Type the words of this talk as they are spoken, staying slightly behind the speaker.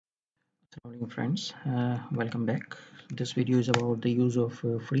Morning friends, welcome back. This video is about the use of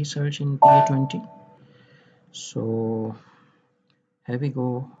free search in PA20. So here we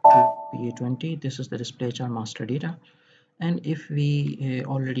go to PA20. This is the display chart master data, and if we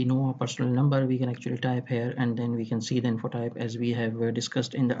already know a personal number, we can actually type here and then we can see the info type as we have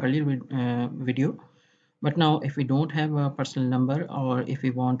discussed in the earlier video. But now if we don't have a personal number, or if we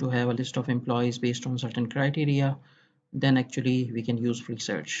want to have a list of employees based on certain criteria, then actually we can use free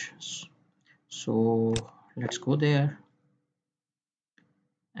search. So let's go there,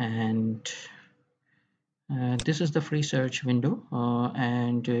 and this is the free search window,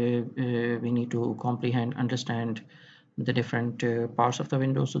 and we need to understand the different parts of the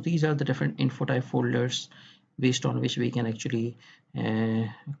window. So these are the different info type folders based on which we can actually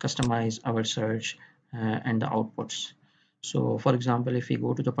customize our search and the outputs. So for example, if we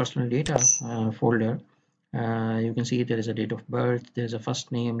go to the personal data folder, you can see there is a date of birth, there's a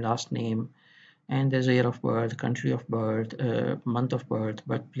first name, last name, and there's a year of birth, country of birth, month of birth,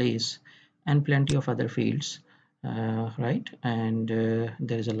 birthplace, and plenty of other fields, right? And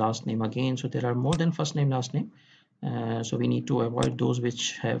there is a last name again, so there are more than first name, last name. So we need to avoid those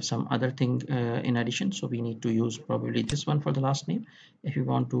which have some other thing in addition. So we need to use probably this one for the last name if we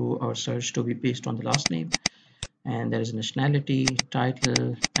want to our search to be based on the last name. And there is nationality,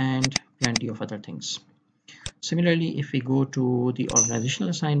 title, and plenty of other things. Similarly, if we go to the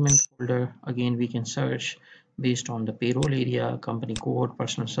organizational assignment folder, again we can search based on the payroll area, company code,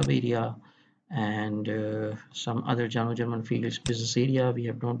 personal sub area, and some other general German fields. Business area we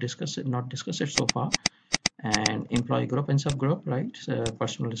have not discussed it so far, and employee group and subgroup, right?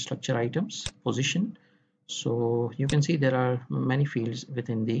 Personal structure items, position. So you can see there are many fields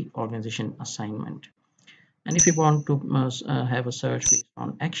within the organization assignment. And if you want to have a search based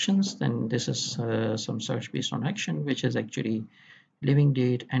on actions, then this is some search based on action, which is actually living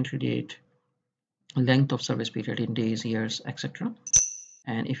date, entry date, length of service period in days, years, etc.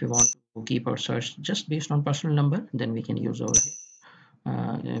 And if you want to keep our search just based on personal number, then we can use over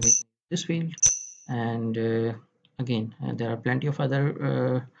here this field. And again, there are plenty of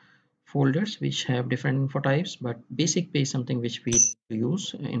other folders which have different info types, but basic pay is something which we need to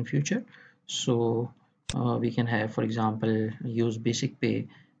use in future. So we can have, for example, use basic pay,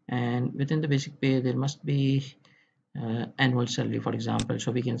 and within the basic pay there must be annual salary, for example.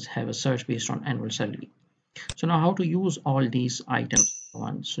 So we can have a search based on annual salary. So now how to use all these items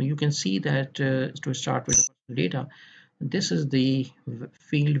one. So you can see that to start with the personal data, this is the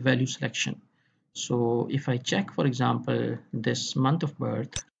field value selection. So if I check, for example, this month of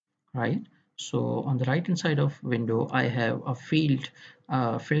birth, right? So on the right hand side of window, I have a field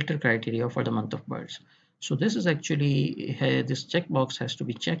filter criteria for the month of birth. So this is actually this checkbox has to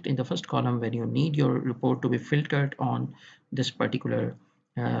be checked in the first column when you need your report to be filtered on this particular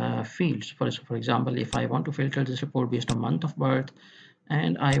fields. For example, if I want to filter this report based on month of birth,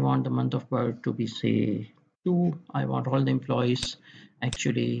 and I want the month of birth to be say 2, I want all the employees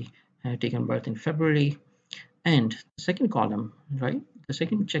actually taken birth in February. And the second column, right? The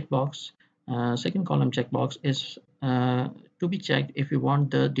second column checkbox is to be checked if you want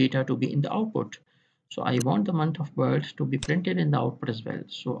the data to be in the output. So I want the month of birth to be printed in the output as well.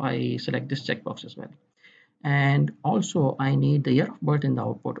 So I select this checkbox as well. And also I need the year of birth in the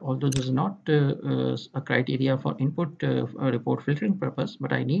output, although this is not a criteria for input report filtering purpose,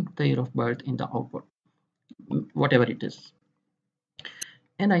 but I need the year of birth in the output, whatever it is.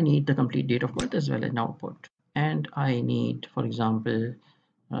 And I need the complete date of birth as well in output. And I need, for example,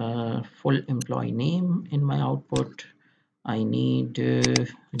 full employee name in my output. I need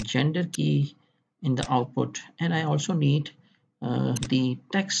gender key in the output, and I also need the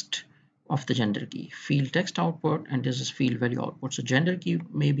text of the gender key, field text output, and this is field value output. So gender key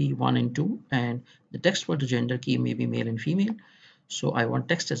may be 1 and 2, and the text for the gender key may be male and female. So I want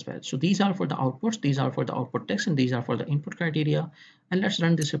text as well. So these are for the outputs, these are for the output text, and these are for the input criteria. And let's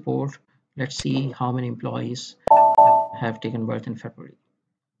run this report. Let's see how many employees have taken birth in February.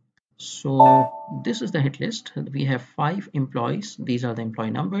 So this is the hit list. We have 5 employees. These are the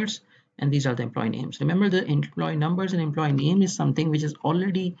employee numbers, and these are the employee names. Remember, the employee numbers and employee name is something which is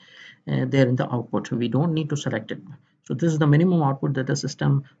already there in the output. We don't need to select it. So this is the minimum output that the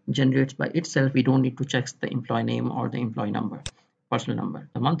system generates by itself. We don't need to check the employee name or the employee number, personal number.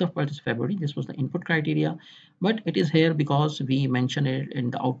 The month of birth is February. This was the input criteria, but it is here because we mentioned it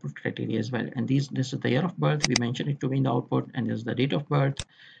in the output criteria as well. And this is the year of birth. We mentioned it to be in the output, and this is the date of birth.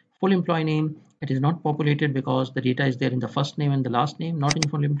 Full employee name, it is not populated because the data is there in the first name and the last name, not in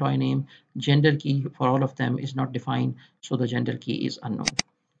full employee name. Gender key for all of them is not defined, so the gender key is unknown.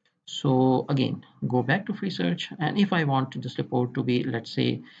 So again, go back to free search, and if I want this report to be, let's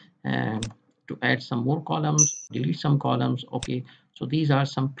say, um, to add some more columns, delete some columns. Okay, so these are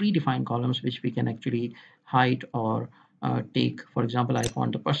some predefined columns which we can actually hide or take. For example, I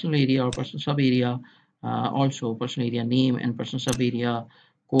want the personal area or personal sub area, also personal area name and personal sub area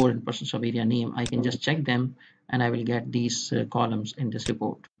code and personal sub area name. I can just check them and I will get these columns in this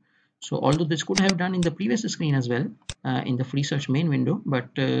report. So although this could have done in the previous screen as well, in the free search main window,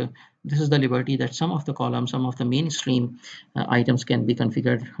 but this is the liberty that some of the columns, some of the mainstream items can be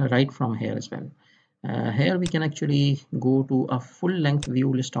configured right from here as well. Here we can actually go to a full length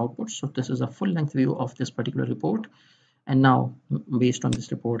view list output. So this is a full length view of this particular report. And now based on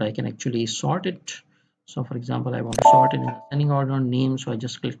this report, I can actually sort it. So for example, I want to sort it in ascending order on name. So I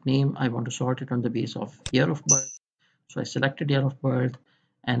just click name. I want to sort it on the base of year of birth. So I selected year of birth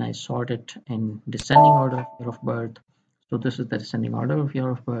and I sort it in descending order of year of birth. So this is the descending order of year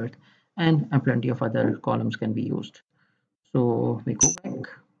of birth, and plenty of other columns can be used. So we go back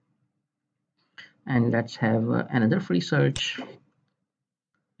and let's have another free search.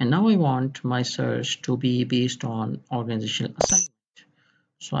 And now I want my search to be based on organizational assignment.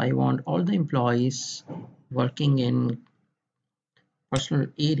 So I want all the employees working in personal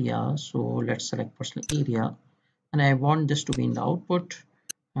area. So let's select personal area and I want this to be in the output.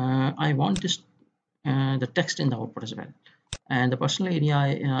 I want this the text in the output as well. And the personal area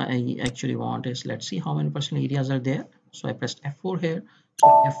I actually want is, let's see how many personal areas are there. So I pressed F4 here. So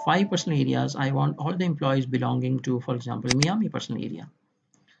I have 5 personal areas. I want all the employees belonging to, for example, Miami personal area.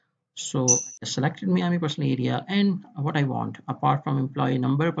 So I selected Miami personal area, and what I want, apart from employee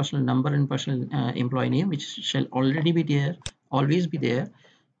number, personal number, and personal employee name, which shall already be there, always be there.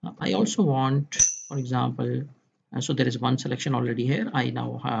 I also want, for example, so there is one selection already here.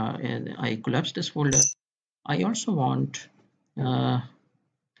 I collapsed this folder. I also want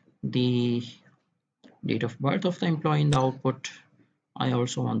the date of birth of the employee in the output. I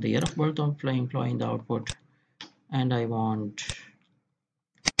also want the year of birth of the employee in the output, and I want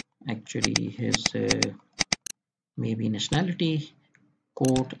actually his maybe nationality,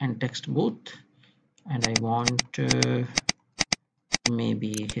 quote and text both, and I want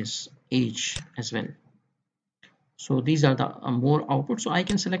maybe his age as well. So these are the more output. So I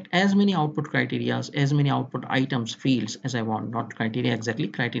can select as many output criterias, as many output items, fields as I want. Not criteria exactly,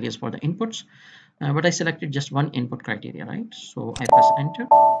 criteria is for the inputs, but I selected just one input criteria, right? So I press enter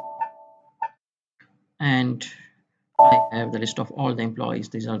and I have the list of all the employees.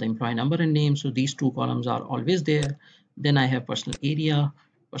 These are the employee number and name. So these two columns are always there. Then I have personal area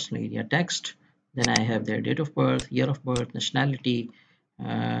text. Then I have their date of birth, year of birth, nationality,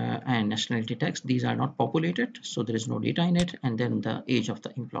 and nationality text. These are not populated, so there is no data in it. And then the age of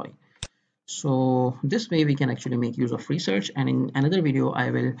the employee. So this way we can actually make use of free search, and in another video I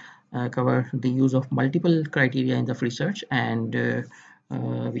will cover the use of multiple criteria in the free search, and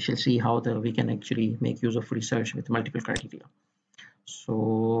we shall see how we can actually make use of free search with multiple criteria.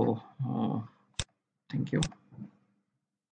 So thank you.